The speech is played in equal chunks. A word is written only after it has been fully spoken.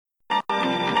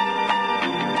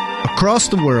across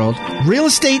the world, real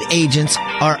estate agents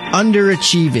are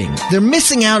underachieving. They're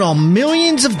missing out on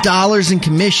millions of dollars in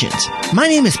commissions. My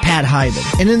name is Pat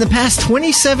Hyben, and in the past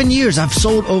 27 years, I've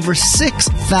sold over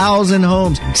 6,000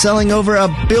 homes, selling over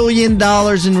 $1 billion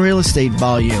in real estate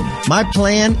volume. My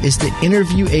plan is to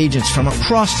interview agents from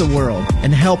across the world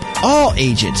and help all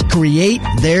agents create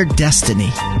their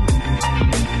destiny.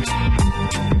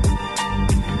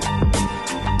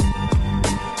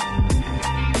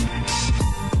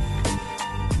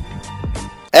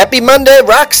 Happy Monday,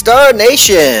 Rockstar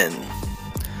Nation!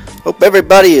 Hope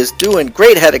everybody is doing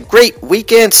great, had a great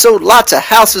weekend, sold lots of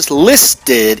houses,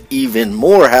 listed even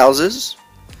more houses.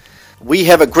 We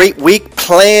have a great week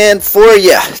planned for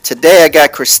you. Today I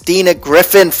got Christina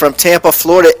Griffin from Tampa,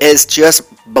 Florida, is just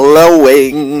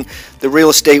blowing the real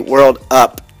estate world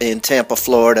up in Tampa,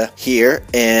 Florida here.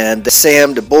 And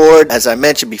Sam DeBoard, as I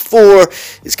mentioned before,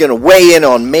 is going to weigh in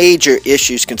on major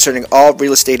issues concerning all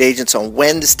real estate agents on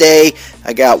Wednesday.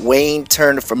 I got Wayne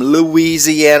Turner from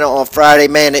Louisiana on Friday.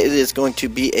 Man, it is going to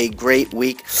be a great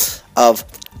week of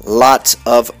lots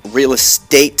of real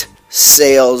estate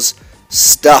sales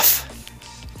stuff.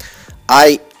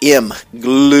 I am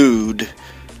glued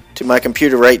to my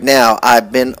computer right now.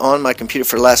 I've been on my computer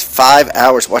for the last 5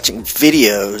 hours watching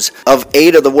videos of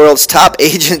 8 of the world's top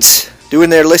agents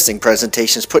doing their listing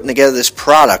presentations, putting together this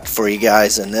product for you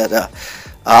guys. And that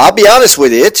I'll be honest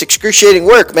with you, it's excruciating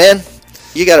work, man.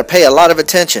 You got to pay a lot of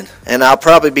attention, and I'll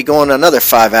probably be going another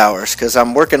 5 hours because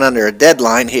I'm working under a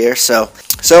deadline here. So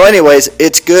anyways,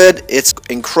 it's good. It's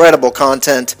incredible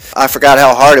content. I forgot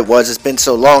how hard it was. It's been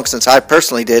so long since I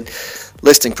personally did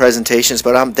listing presentations,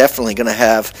 but I'm definitely going to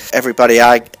have everybody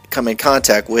I come in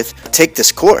contact with take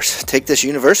this course, take this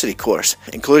university course,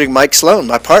 including Mike Sloan,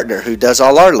 my partner, who does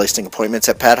all our listing appointments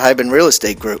at Pat Hyben Real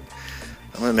Estate Group.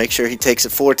 I'm going to make sure he takes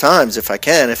it 4 times if I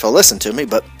can, if he'll listen to me.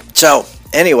 But so,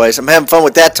 anyways, I'm having fun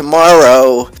with that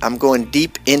tomorrow. I'm going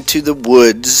deep into the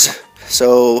woods.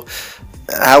 So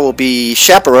I will be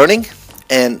chaperoning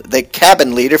and the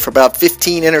cabin leader for about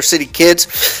 15 inner city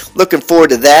kids. Looking forward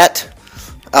to that.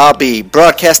 I'll be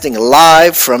broadcasting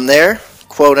live from there,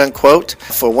 quote unquote,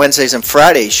 for Wednesdays and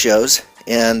Fridays shows,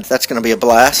 and that's going to be a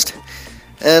blast.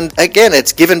 And again,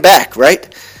 it's giving back, right?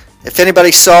 If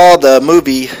anybody saw the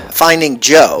movie Finding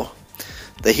Joe,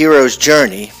 the hero's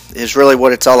journey is really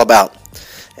what it's all about.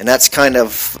 And that's kind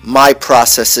of my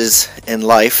processes in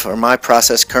life, or my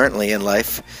process currently in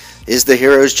life, is the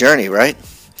hero's journey, right?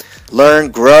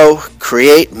 Learn, grow,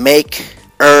 create, make,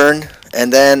 earn,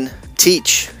 and then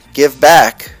teach. Give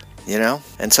back, you know,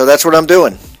 and so that's what I'm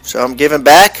doing. So I'm giving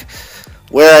back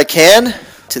where I can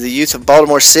to the youth of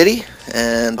Baltimore City,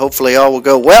 and hopefully all will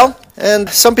go well. And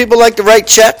some people like to write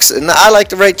checks, and I like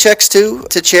to write checks too,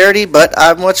 to charity, but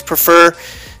I much prefer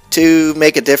to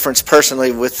make a difference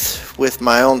personally with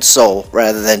my own soul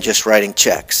rather than just writing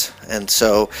checks. And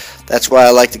so that's why I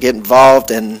like to get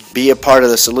involved and be a part of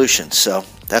the solution. So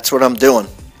that's what I'm doing.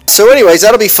 So anyways,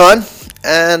 that'll be fun.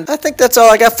 And I think that's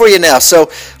all I got for you now. So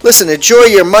listen, enjoy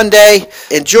your Monday.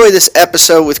 Enjoy this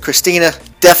episode with Christina.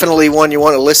 Definitely one you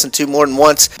want to listen to more than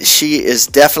once. She is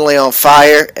definitely on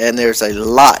fire, and there's a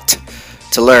lot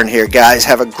to learn here, guys.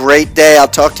 Have a great day. I'll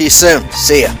talk to you soon.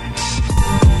 See ya.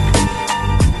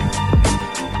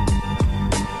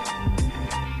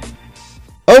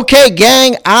 Okay,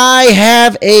 gang, I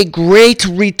have a great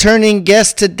returning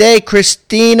guest today,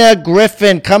 Christina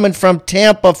Griffin, coming from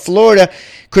Tampa, Florida.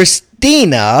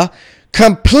 Christina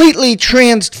completely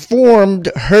transformed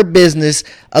her business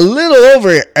a little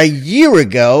over a year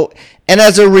ago, and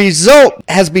as a result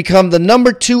has become the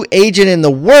number 2 agent in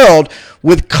the world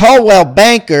with Coldwell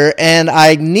Banker, and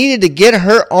I needed to get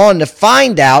her on to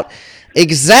find out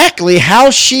exactly how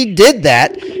she did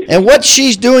that and what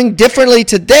she's doing differently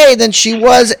today than she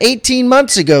was 18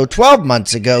 months ago, 12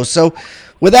 months ago. So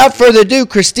without further ado,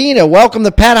 Christina, welcome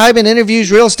to Pat Hyben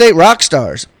Interviews Real Estate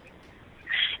Rockstars.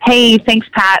 Hey, thanks,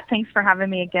 Pat. Thanks for having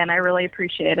me again. I really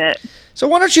appreciate it. So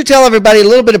why don't you tell everybody a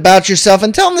little bit about yourself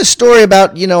and tell them the story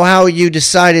about, you know, how you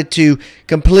decided to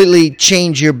completely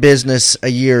change your business a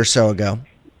year or so ago.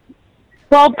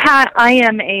 Well, Pat, I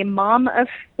am a mom of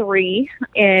 3,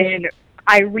 and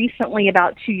I recently,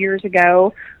 about 2 years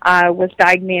ago, was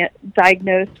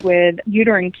diagnosed with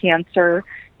uterine cancer,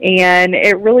 and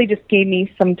it really just gave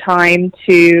me some time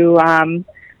to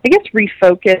I guess,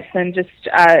 refocus and just,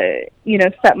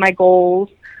 set my goals.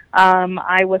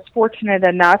 I was fortunate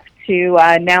enough to,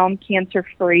 now I'm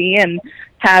cancer-free and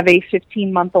have a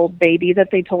 15-month-old baby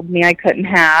that they told me I couldn't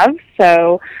have.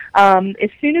 So as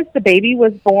soon as the baby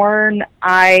was born,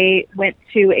 I went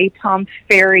to a Tom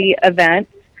Ferry event,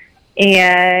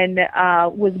 and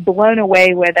was blown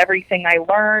away with everything I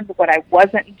learned, what I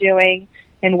wasn't doing,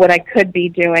 and what I could be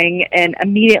doing, and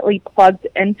immediately plugged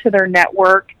into their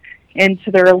network,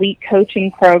 into their elite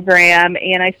coaching program,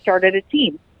 and I started a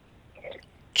team.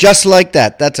 Just like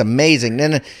that. That's amazing.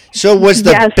 And so was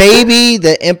the Yes. baby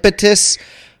the impetus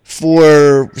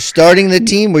for starting the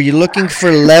team? Were you looking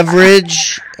for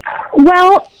leverage?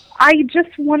 Well, I just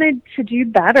wanted to do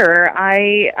better.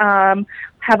 I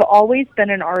have always been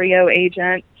an REO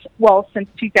agent. Well, since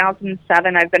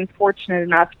 2007, I've been fortunate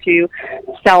enough to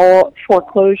sell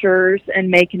foreclosures and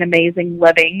make an amazing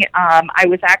living. I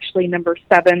was actually number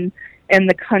 7 in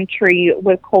the country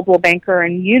with Coldwell Banker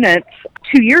and units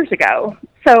 2 years ago.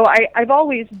 So I've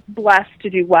always blessed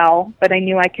to do well, but I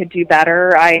knew I could do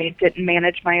better. I didn't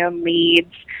manage my own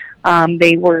leads.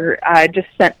 They were just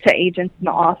sent to agents in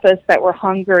the office that were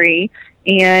hungry,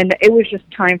 and it was just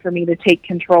time for me to take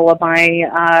control of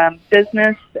my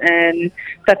business, and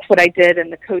that's what I did,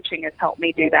 and the coaching has helped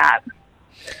me do that.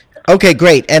 Okay,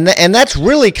 great. And that's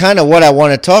really kind of what I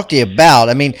want to talk to you about.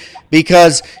 I mean,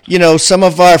 because, some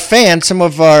of our fans, some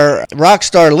of our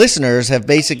Rockstar listeners have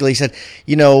basically said,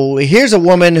 here's a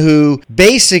woman who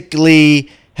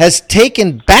basically has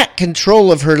taken back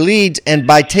control of her leads, and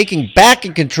by taking back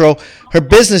in control, her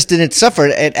business didn't suffer.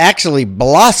 It actually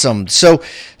blossomed. So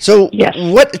Yes.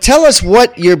 tell us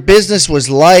what your business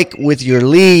was like with your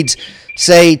leads,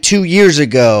 say 2 years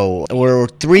ago or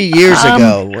 3 years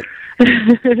ago.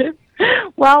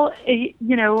 Well,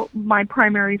 my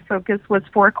primary focus was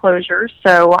foreclosures.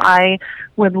 So I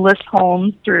would list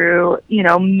homes through,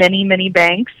 many, many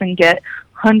banks and get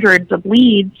hundreds of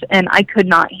leads, and I could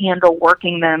not handle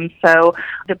working them. So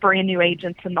the brand new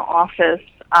agents in the office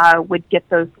would get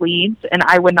those leads, and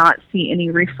I would not see any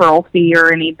referral fee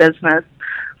or any business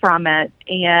from it.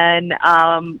 And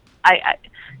I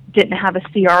didn't have a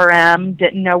CRM,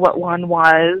 didn't know what one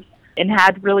was, and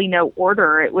had really no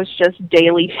order. It was just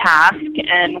daily task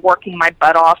and working my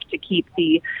butt off to keep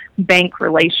the bank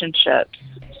relationships.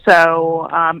 So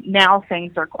now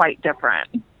things are quite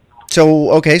different.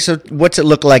 So what's it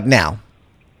look like now?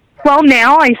 Well,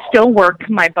 now I still work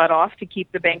my butt off to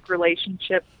keep the bank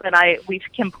relationships, and we've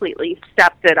completely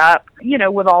stepped it up,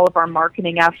 with all of our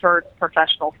marketing efforts,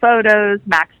 professional photos,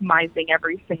 maximizing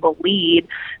every single lead.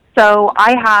 So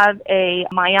I have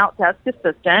my out desk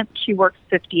assistant. She works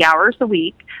 50 hours a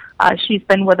week. She's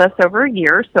been with us over a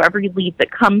year, so every lead that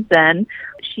comes in,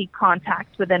 she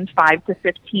contacts within 5 to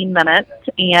 15 minutes,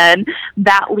 and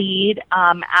that lead,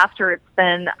 after it's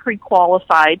been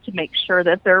pre-qualified to make sure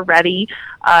that they're ready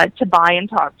to buy and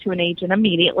talk to an agent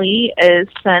immediately, is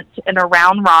sent in a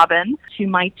round robin to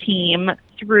my team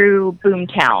through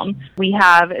Boomtown.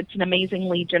 It's an amazing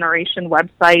lead generation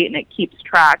website, and it keeps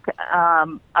track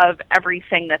of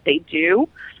everything that they do.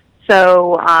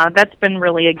 So that's been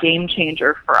really a game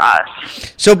changer for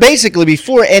us. So basically,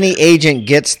 before any agent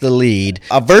gets the lead,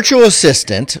 a virtual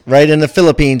assistant, right, in the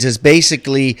Philippines is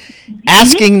basically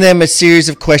asking them a series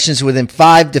of questions within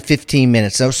 5 to 15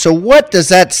 minutes. So what does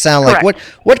that sound like? Correct.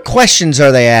 What questions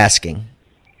are they asking?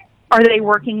 Are they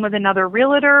working with another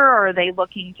realtor? Or are they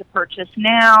looking to purchase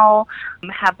now?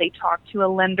 Have they talked to a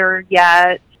lender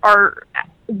yet?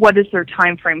 What is their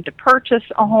time frame to purchase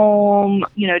a home?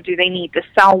 Do they need to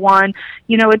sell one?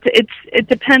 It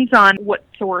depends on what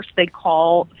source they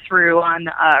call through on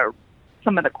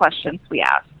some of the questions we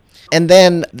ask. And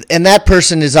that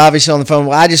person is obviously on the phone.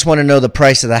 Well, I just want to know the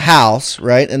price of the house,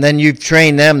 right? And then you've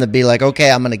trained them to be like, okay,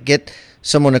 I'm going to get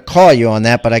someone to call you on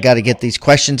that, but I got to get these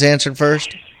questions answered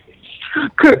first.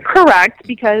 Correct,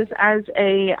 because as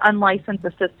a unlicensed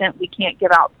assistant, we can't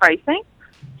give out pricing.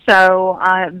 So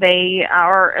they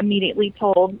are immediately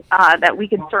told that we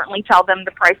can certainly tell them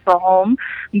the price of the home,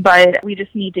 but we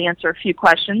just need to answer a few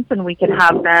questions, and we can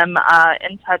have them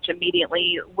in touch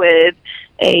immediately with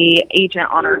a agent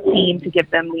on our team to give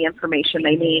them the information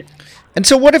they need. And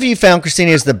so what have you found,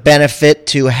 Christina, is the benefit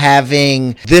to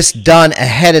having this done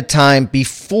ahead of time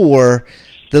before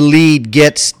the lead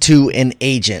gets to an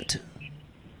agent?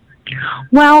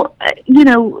 Well,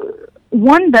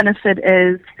 one benefit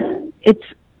is it's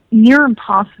near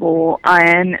impossible,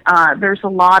 and there's a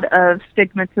lot of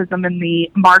stigmatism in the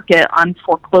market on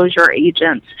foreclosure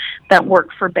agents that work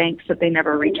for banks that they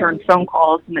never return phone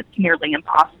calls, and it's nearly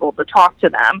impossible to talk to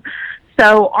them.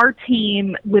 So our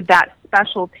team, with that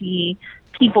specialty,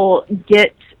 people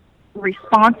get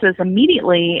responses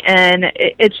immediately, and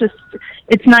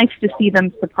it's nice to see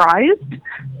them surprised.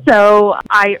 So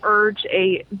I urge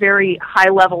a very high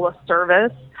level of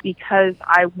service, because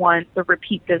I want the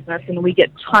repeat business, and we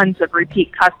get tons of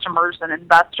repeat customers and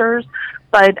investors.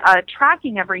 But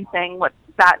tracking everything, what's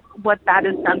what that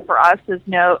has done for us is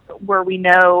where we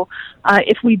know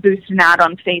if we boost an ad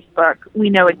on Facebook, we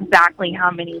know exactly how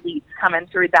many leads come in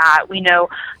through that. We know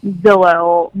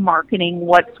Zillow marketing,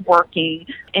 what's working,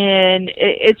 and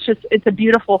it's a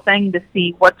beautiful thing to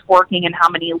see what's working and how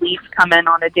many leads come in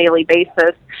on a daily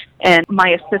basis. And my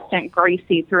assistant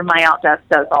Gracie through My Outdesk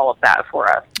does all of that for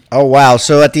us. Oh, wow.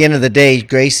 So at the end of the day,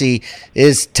 Gracie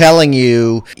is telling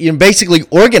you, you're basically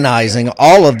organizing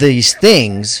all of these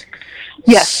things.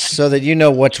 Yes. So that you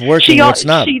know what's working and what's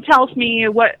not. She tells me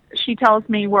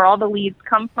where all the leads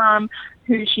come from,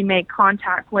 who she made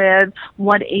contact with,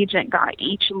 what agent got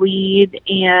each lead,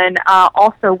 and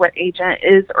also what agent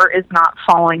is or is not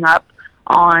following up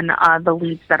on the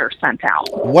leads that are sent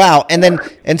out. Wow.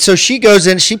 And so she goes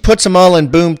in, she puts them all in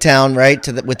Boomtown, right,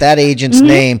 with that agent's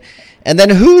name. And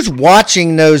then who's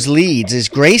watching those leads? Is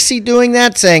Gracie doing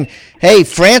that, saying, hey,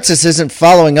 Frances isn't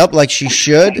following up like she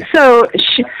should? So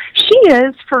she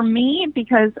is for me,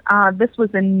 because this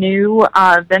was a new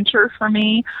venture for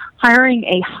me. Hiring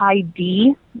a high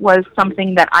D was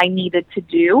something that I needed to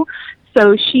do.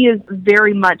 So she is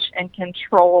very much in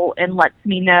control and lets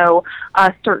me know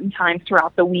certain times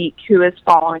throughout the week who is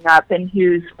following up and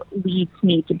whose leads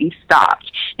need to be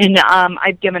stopped. And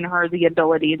I've given her the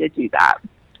ability to do that.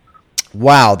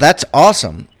 Wow, that's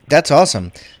awesome.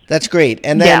 That's great.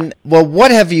 And then, Well,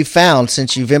 what have you found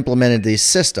since you've implemented this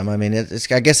system? I mean,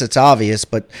 I guess it's obvious,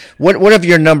 but what have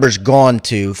your numbers gone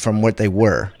to from what they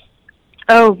were?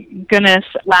 Oh, goodness.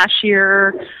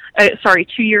 2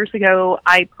 years ago,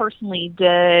 I personally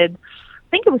did, I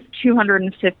think it was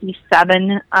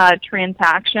 257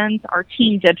 transactions. Our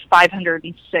team did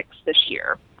 506 this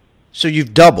year. So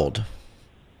you've doubled.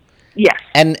 Yes.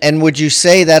 And would you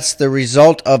say that's the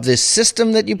result of this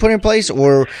system that you put in place,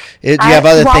 or do you have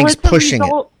other things pushing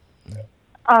it?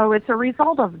 Oh, it's a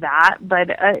result of that.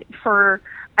 But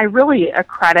I really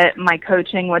accredit my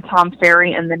coaching with Tom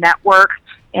Ferry and the network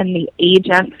and the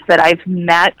agents that I've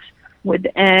met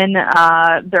within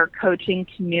their coaching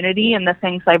community, and the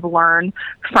things I've learned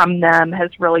from them has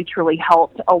really, truly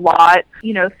helped a lot.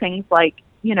 You know, things like,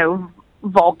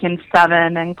 Vulcan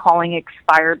 7 and calling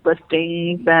expired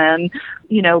listings, and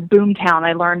Boomtown.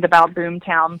 I learned about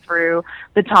Boomtown through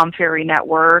the Tom Ferry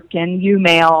network and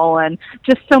UMail, and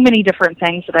just so many different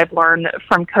things that I've learned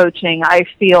from coaching. I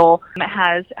feel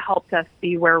has helped us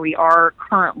be where we are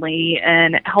currently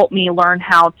and helped me learn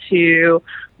how to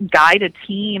guide a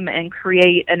team and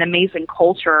create an amazing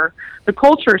culture. The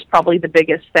culture is probably the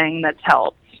biggest thing that's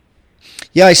helped.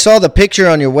 Yeah, I saw the picture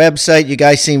on your website. You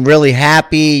guys seem really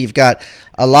happy. You've got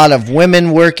a lot of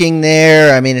women working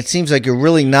there. I mean, it seems like you're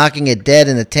really knocking it dead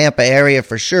in the Tampa area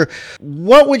for sure.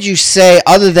 What would you say,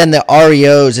 other than the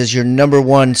REOs, is your number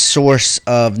one source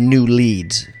of new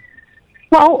leads?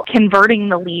 Well, converting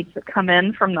the leads that come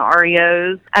in from the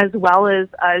REOs, as well as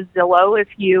Zillow, if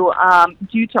you,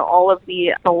 due to all of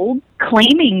the sold,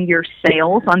 claiming your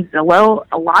sales on Zillow,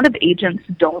 a lot of agents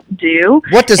don't do.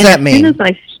 What does that mean?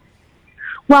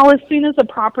 As soon as a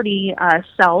property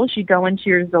sells, you go into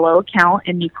your Zillow account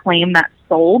and you claim that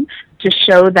sold to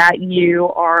show that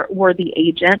you were the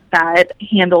agent that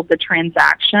handled the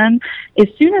transaction. As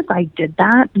soon as I did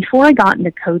that, before I got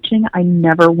into coaching, I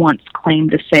never once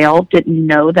claimed a sale, didn't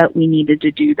know that we needed to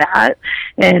do that.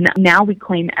 And now we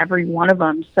claim every one of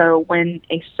them. So when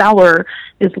a seller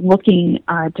is looking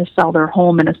to sell their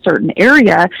home in a certain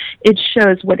area, it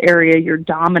shows what area you're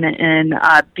dominant in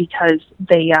because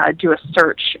they do a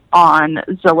search on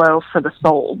Zillow for the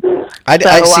sold. I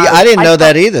didn't know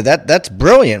that either. That's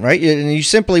brilliant, right? And you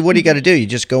simply, what do you got to do? You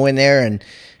just go in there and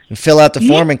fill out the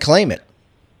form and claim it.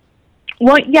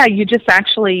 Well, yeah, you just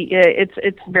actually,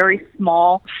 it's very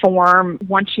small form.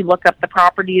 Once you look up the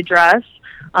property address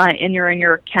and you're in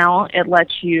your account, it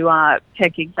lets you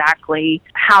pick exactly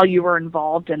how you were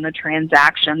involved in the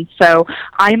transaction. So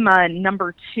I'm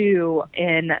number 2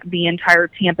 in the entire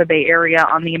Tampa Bay area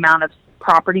on the amount of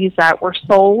properties that were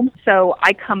sold. So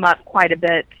I come up quite a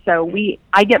bit. So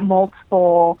I get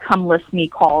multiple come list me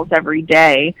calls every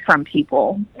day from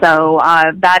people. So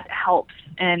that helps.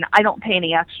 And I don't pay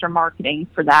any extra marketing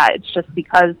for that. It's just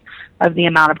because of the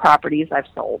amount of properties I've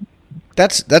sold.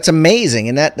 That's amazing,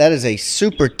 and that is a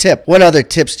super tip. What other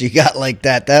tips do you got like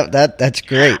that? That's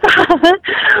great.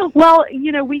 Well,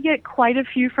 we get quite a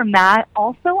few from that.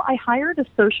 Also, I hired a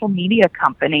social media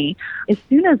company. As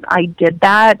soon as I did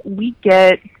that, we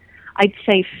get, I'd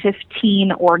say,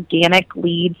 15 organic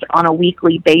leads on a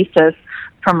weekly basis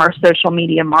from our social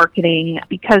media marketing,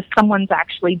 because someone's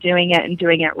actually doing it and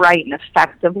doing it right and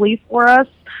effectively for us.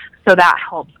 So that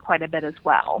helps quite a bit as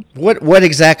well. What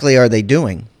exactly are they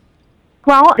doing?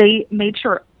 Well, they made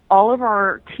sure all of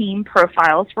our team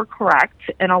profiles were correct,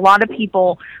 and a lot of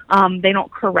people, they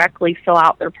don't correctly fill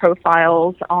out their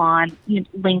profiles on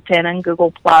LinkedIn and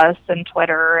Google Plus and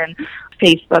Twitter and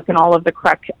Facebook and all of the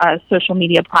correct social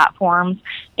media platforms.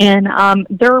 And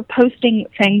they're posting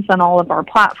things on all of our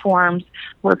platforms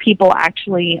where people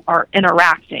actually are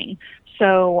interacting.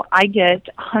 So I get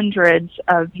hundreds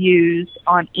of views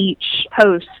on each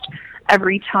post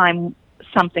every time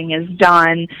something is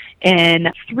done.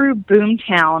 And through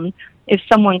Boomtown, if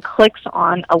someone clicks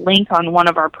on a link on one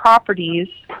of our properties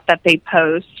that they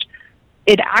post,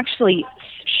 it actually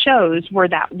shows where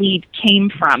that lead came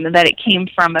from, and that it came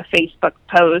from a Facebook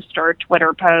post or a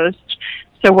Twitter post.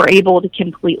 So we're able to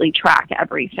completely track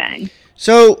everything.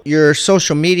 So your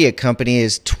social media company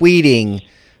is tweeting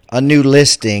a new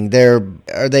listing.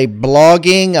 Are they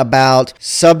blogging about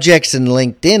subjects in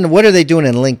LinkedIn? What are they doing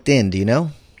in LinkedIn? Do you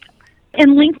know?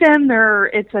 In LinkedIn,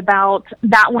 it's about,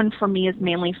 that one for me is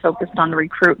mainly focused on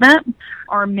recruitment.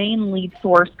 Our main lead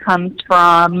source comes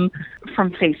from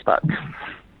Facebook.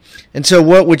 And so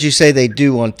what would you say they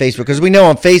do on Facebook? Because we know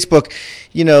on Facebook,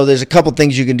 there's a couple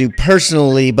things you can do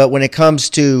personally, but when it comes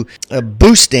to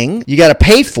boosting, you got to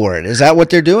pay for it. Is that what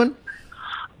they're doing?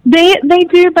 They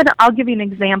do, but I'll give you an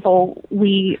example.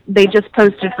 They just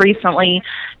posted recently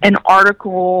an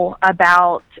article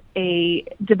about a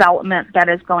development that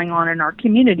is going on in our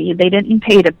community. They didn't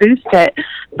pay to boost it,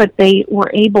 but they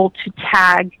were able to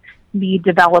tag the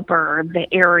developer, the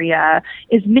area,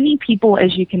 as many people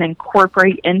as you can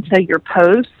incorporate into your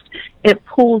post. It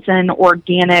pulls in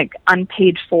organic,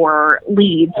 unpaid for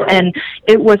leads. And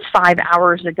it was 5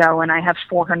 hours ago, and I have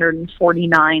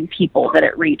 449 people that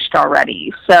it reached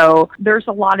already. So there's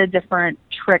a lot of different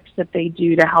tricks that they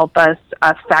do to help us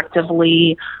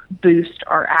effectively boost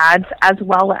our ads, as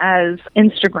well as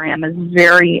Instagram is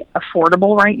very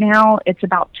affordable right now. It's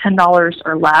about $10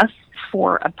 or less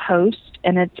for a post,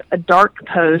 and it's a dark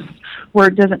post where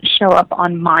it doesn't show up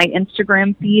on my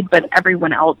Instagram feed, but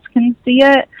everyone else can see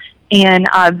it. And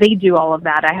they do all of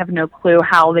that. I have no clue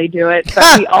how they do it,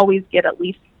 but we always get at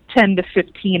least 10 to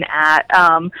 15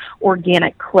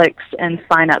 organic clicks and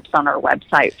signups on our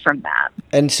website from that.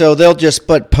 And so they'll just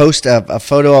post a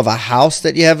photo of a house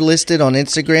that you have listed on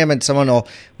Instagram, and someone will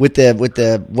with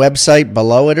the website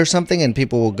below it or something, and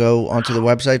people will go onto the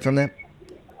website from there?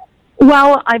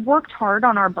 Well, I've worked hard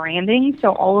on our branding,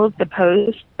 so all of the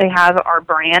posts, they have our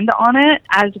brand on it,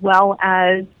 as well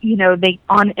as,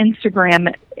 on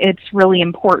Instagram, it's really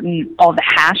important, all the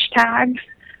hashtags.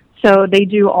 So they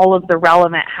do all of the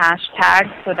relevant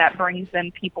hashtags, so that brings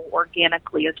in people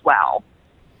organically as well.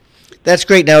 That's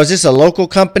great. Now, is this a local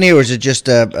company, or is it just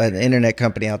an internet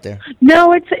company out there?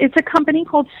 No, it's a company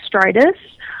called Stridus.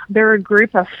 They're a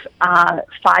group of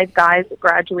 5 guys that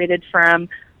graduated from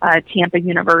Tampa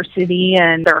University,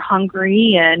 and they're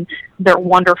hungry and they're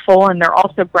wonderful, and they're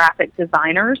also graphic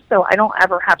designers, so I don't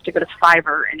ever have to go to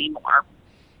Fiverr anymore.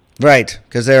 Right,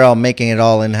 because they're all making it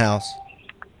all in-house.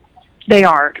 They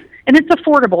are. And it's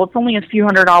affordable. It's only a few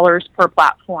 $100s per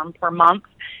platform per month.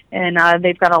 And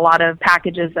they've got a lot of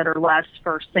packages that are less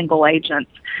for single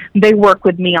agents. They work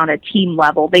with me on a team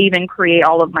level. They even create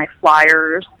all of my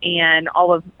flyers and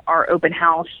all of our open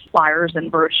house flyers and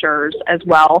brochures as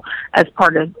well as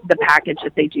part of the package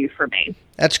that they do for me.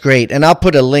 That's great. And I'll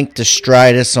put a link to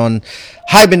Stridus on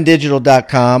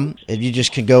hibandigital.com. If you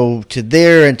just can go to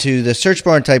there and to the search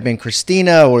bar and type in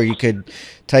Christina, or you could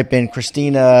type in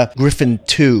Christina Griffin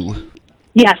 2.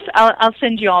 Yes, I'll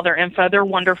send you all their info. They're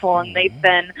wonderful, and they've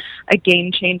been a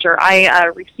game changer. I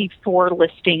received 4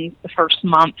 listings the first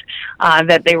month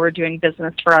that they were doing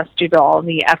business for us due to all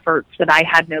the efforts that I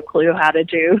had no clue how to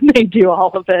do. They do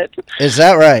all of it. Is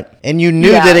that right? And you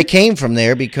knew that it came from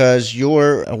there because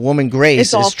your woman,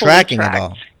 Grace, is tracking it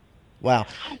all. Wow.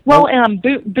 Well,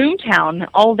 Boomtown,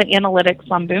 all the analytics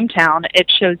on Boomtown,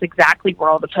 it shows exactly where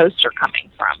all the posts are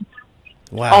coming from.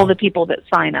 Wow. All the people that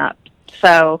sign up.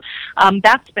 So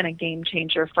that's been a game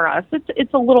changer for us.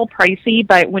 It's a little pricey,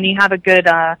 but when you have a good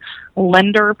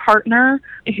lender partner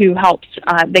who helps,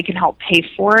 they can help pay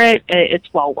for it,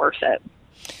 it's well worth it.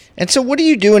 And so what are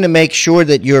you doing to make sure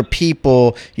that your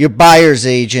people, your buyer's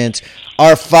agents,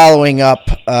 are following up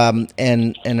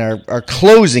and are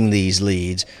closing these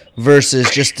leads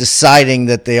versus just deciding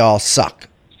that they all suck?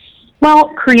 Well,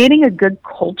 creating a good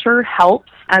culture helps,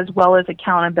 as well as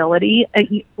accountability.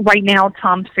 Right now,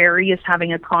 Tom Ferry is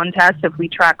having a contest if we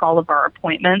track all of our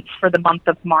appointments for the month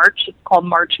of March. It's called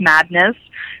March Madness.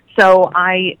 So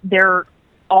they're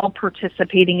all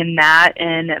participating in that,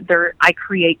 and I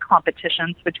create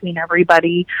competitions between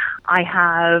everybody.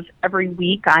 Every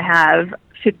week, I have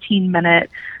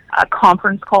 15-minute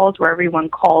conference calls where everyone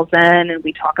calls in and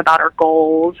we talk about our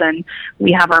goals, and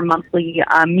we have our monthly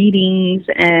meetings.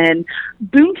 And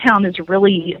Boomtown is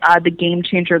really the game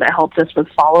changer that helps us with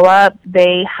follow-up.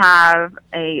 They have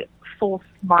a full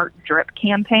smart drip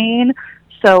campaign.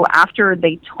 So after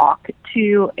they talk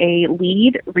to a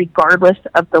lead, regardless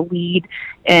of the lead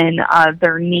and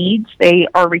their needs, they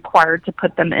are required to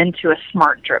put them into a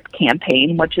smart drip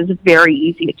campaign, which is very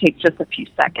easy. It takes just a few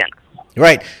seconds.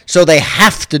 Right. So they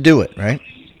have to do it, right?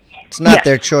 It's not Yes.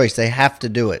 their choice. They have to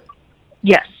do it.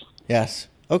 Yes. Yes.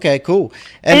 Okay, cool.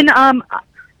 And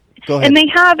Go ahead. And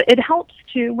it helps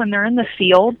too when they're in the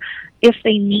field. If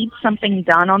they need something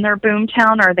done on their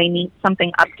Boomtown or they need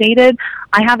something updated,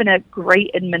 I have a great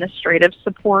administrative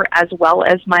support as well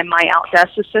as my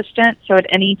Outdesk assistant. So at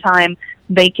any time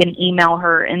they can email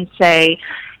her and say,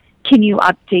 can you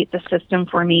update the system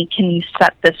for me? Can you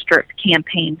set this drip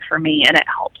campaign for me? And it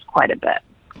helps quite a bit.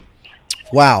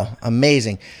 Wow,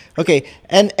 amazing. Okay,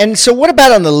 and so what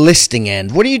about on the listing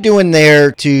end? What are you doing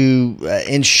there to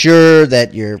ensure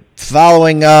that you're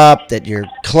following up, that you're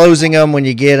closing them when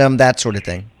you get them, that sort of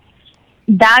thing?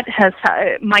 That has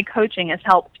my coaching has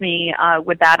helped me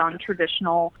with that on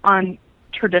traditional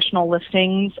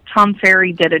listings. Tom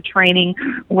Ferry did a training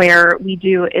where we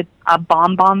do a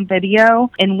bomb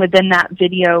video, and within that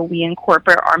video we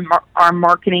incorporate our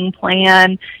marketing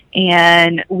plan,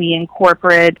 and we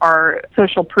incorporate our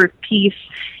social proof piece,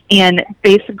 and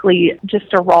basically just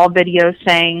a raw video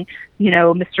saying,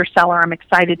 Mr. Seller, I'm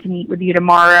excited to meet with you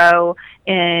tomorrow.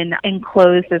 And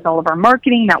enclosed is all of our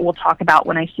marketing that we'll talk about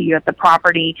when I see you at the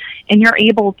property. And you're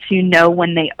able to know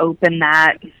when they open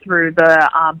that through the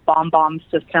BombBomb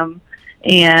system.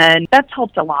 And that's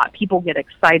helped a lot. People get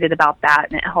excited about that,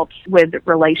 and it helps with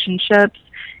relationships.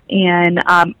 And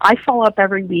I follow up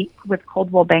every week with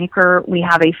Coldwell Banker. We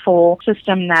have a full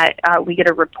system that we get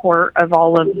a report of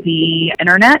all of the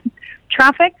internet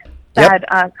traffic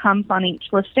that comes on each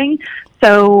listing.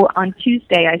 So on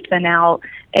Tuesday, I send out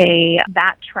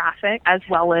that traffic as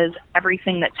well as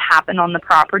everything that's happened on the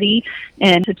property,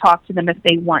 and to talk to them if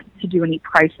they want to do any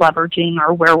price leveraging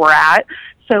or where we're at.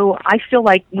 So I feel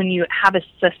like when you have a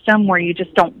system where you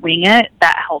just don't wing it,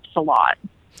 that helps a lot.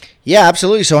 Yeah,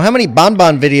 absolutely. So how many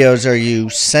BombBomb videos are you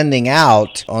sending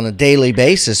out on a daily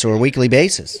basis or a weekly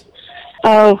basis?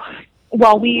 Oh,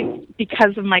 well,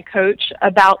 because of my coach,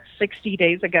 about 60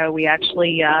 days ago, we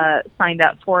actually signed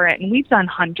up for it, and we've done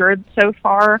hundreds so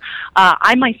far.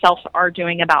 I myself are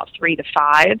doing about 3 to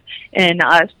 5, and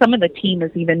some of the team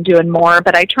is even doing more,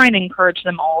 but I try and encourage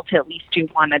them all to at least do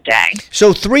one a day.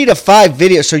 So 3 to 5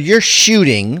 videos. So you're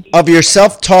shooting of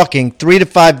yourself talking 3 to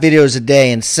 5 videos a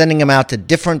day and sending them out to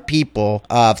different people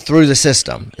through the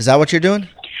system. Is that what you're doing?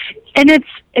 And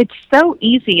it's so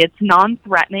easy. It's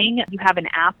non-threatening. You have an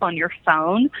app on your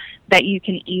phone that you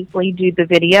can easily do the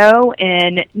video,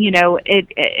 and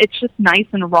it's just nice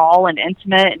and raw and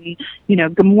intimate.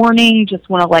 And good morning. Just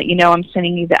want to let you know I'm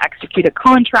sending you the executed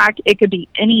contract. It could be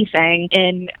anything,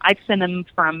 and I send them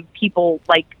from people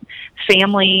like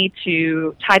family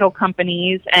to title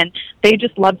companies, and they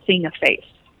just love seeing a face.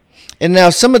 And now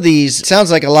some of these,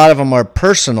 sounds like a lot of them are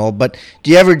personal, but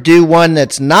do you ever do one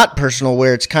that's not personal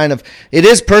where it's it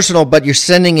is personal, but you're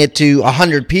sending it to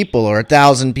 100 people or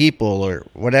 1,000 people or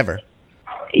whatever?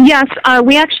 Yes,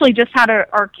 we actually just had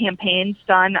our campaigns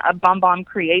done. BombBomb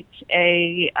creates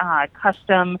a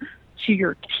custom to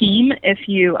your team if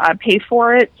you pay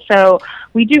for it. So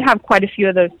we do have quite a few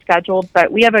of those scheduled,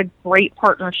 but we have a great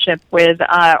partnership with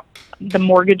the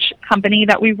mortgage company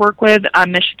that we work with,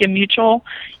 Michigan Mutual,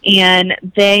 and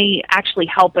they actually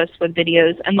help us with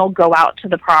videos, and they'll go out to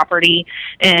the property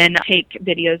and take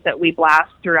videos that we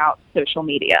blast throughout social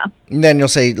media. And then you'll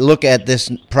say, look at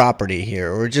this property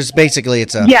here, or just basically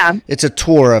it's a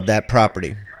tour of that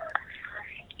property.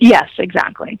 Yes,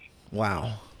 exactly.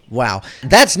 Wow.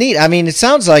 That's neat. I mean, it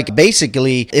sounds like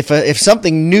basically if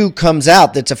something new comes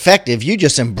out that's effective, you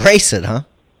just embrace it, huh?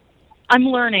 I'm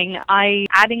learning.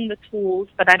 Adding the tools,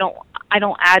 but I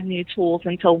don't add new tools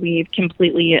until we've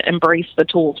completely embraced the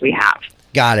tools we have.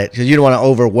 Got it. Because you don't want to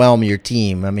overwhelm your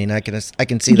team. I mean, I can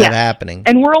see that happening.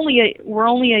 And we're only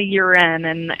a year in,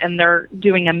 and they're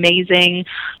doing amazing.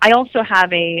 I also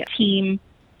have a team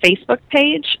Facebook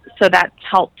page, so that's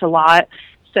helped a lot.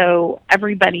 So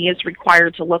everybody is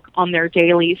required to look on their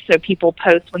dailies. So people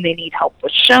post when they need help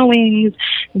with showings.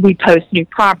 We post new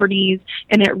properties,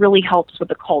 and it really helps with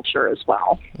the culture as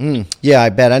well. Yeah, I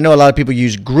bet. I know a lot of people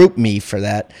use GroupMe for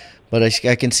that, but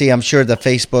I can see, I'm sure the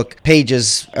Facebook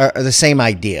pages are the same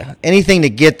idea. Anything to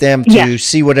get them to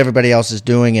see what everybody else is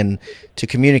doing and to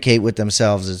communicate with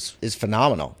themselves is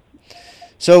phenomenal.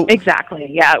 So Exactly.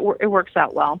 Yeah, it works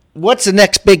out well. what's the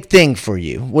next big thing for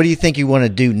you? What do you think you want to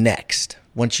do next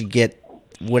once you get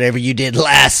whatever you did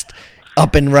last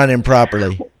up and running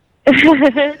properly?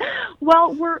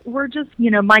 Well, we're just,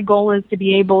 my goal is to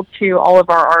be able to, all of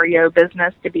our REO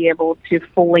business, to be able to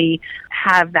fully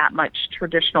have that much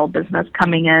traditional business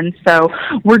coming in. So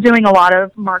we're doing a lot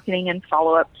of marketing and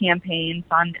follow-up campaigns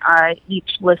on each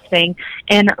listing.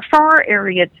 And for our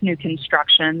area, it's new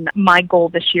construction. My goal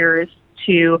this year is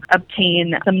to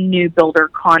obtain some new builder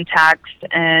contacts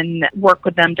and work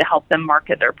with them to help them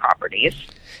market their properties.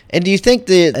 And do you think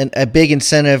that a big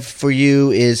incentive for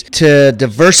you is to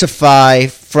diversify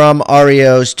from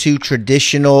REOs to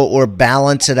traditional, or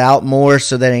balance it out more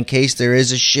so that in case there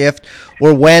is a shift,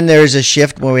 or when there is a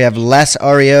shift where we have less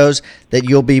REOs, that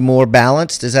you'll be more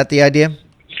balanced? Is that the idea?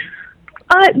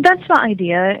 That's the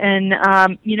idea, and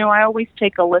I always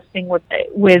take a listing with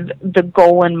the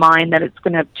goal in mind that it's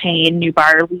going to obtain new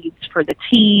buyer leads for the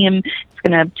team. It's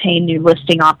going to obtain new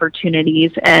listing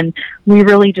opportunities, and we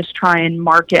really just try and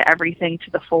market everything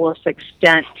to the fullest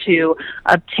extent to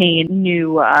obtain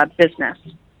new business.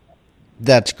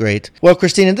 That's great. Well,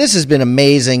 Christina, this has been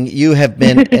amazing. You have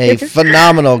been a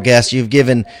phenomenal guest. You've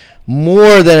given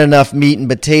more than enough meat and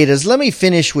potatoes. Let me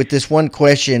finish with this one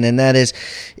question, and that is,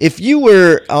 if you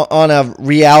were on a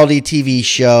reality TV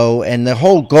show and the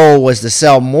whole goal was to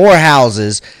sell more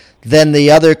houses than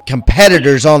the other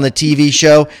competitors on the TV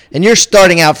show, and you're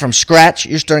starting out from scratch,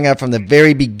 you're starting out from the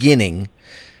very beginning,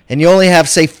 and you only have,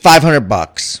 say,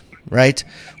 $500, right?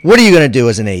 What are you going to do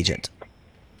as an agent?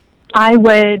 I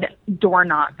would door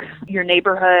knock your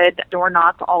neighborhood, door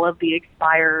knock all of the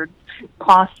expired,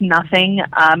 cost nothing.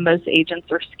 Most agents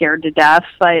are scared to death,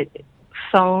 but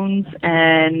phones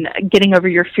and getting over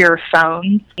your fear of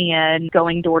phones and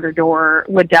going door to door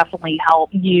would definitely help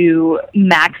you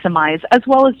maximize, as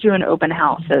well as doing open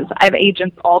houses. I have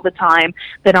agents all the time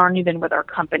that aren't even with our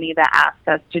company that ask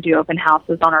us to do open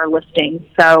houses on our listings.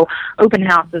 So open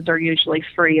houses are usually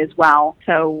free as well.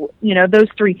 So, those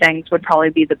three things would probably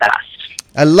be the best.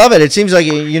 I love it. It seems like,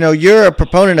 you're a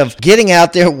proponent of getting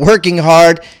out there, working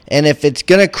hard, and if it's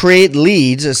going to create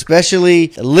leads,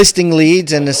 especially listing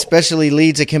leads and especially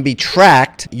leads that can be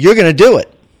tracked, you're going to do it.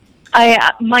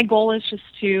 My goal is just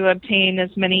to obtain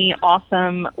as many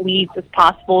awesome leads as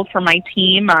possible for my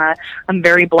team. I'm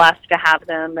very blessed to have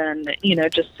them and,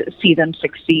 just see them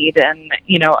succeed and,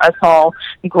 us all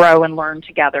grow and learn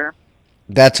together.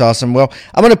 That's awesome. Well,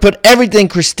 I'm going to put everything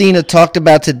Christina talked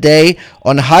about today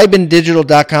on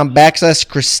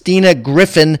hibandigital.com/Christina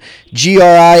Griffin,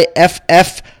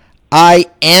 Griffin.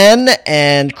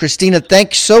 And Christina,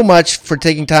 thanks so much for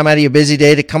taking time out of your busy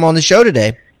day to come on the show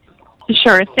today.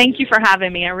 Sure. Thank you for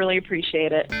having me. I really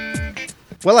appreciate it.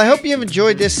 Well, I hope you've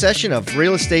enjoyed this session of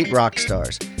Real Estate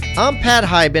Rockstars. I'm Pat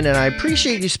Hiban, and I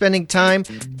appreciate you spending time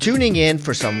tuning in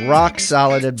for some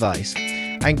rock-solid advice.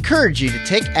 I encourage you to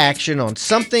take action on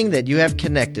something that you have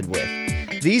connected with.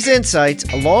 These insights,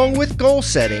 along with goal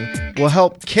setting, will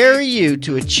help carry you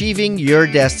to achieving your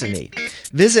destiny.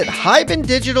 Visit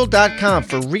hibandigital.com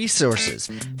for resources,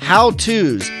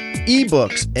 how-tos,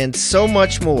 ebooks, and so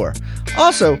much more.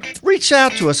 Also, reach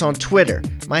out to us on Twitter.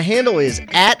 My handle is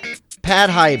 @Pat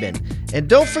Hiban. And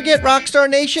don't forget, Rockstar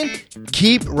Nation,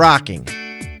 keep rocking.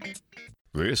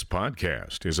 This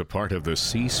podcast is a part of the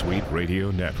C-Suite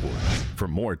Radio Network. For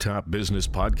more top business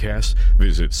podcasts,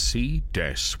 visit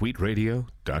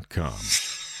c-suiteradio.com.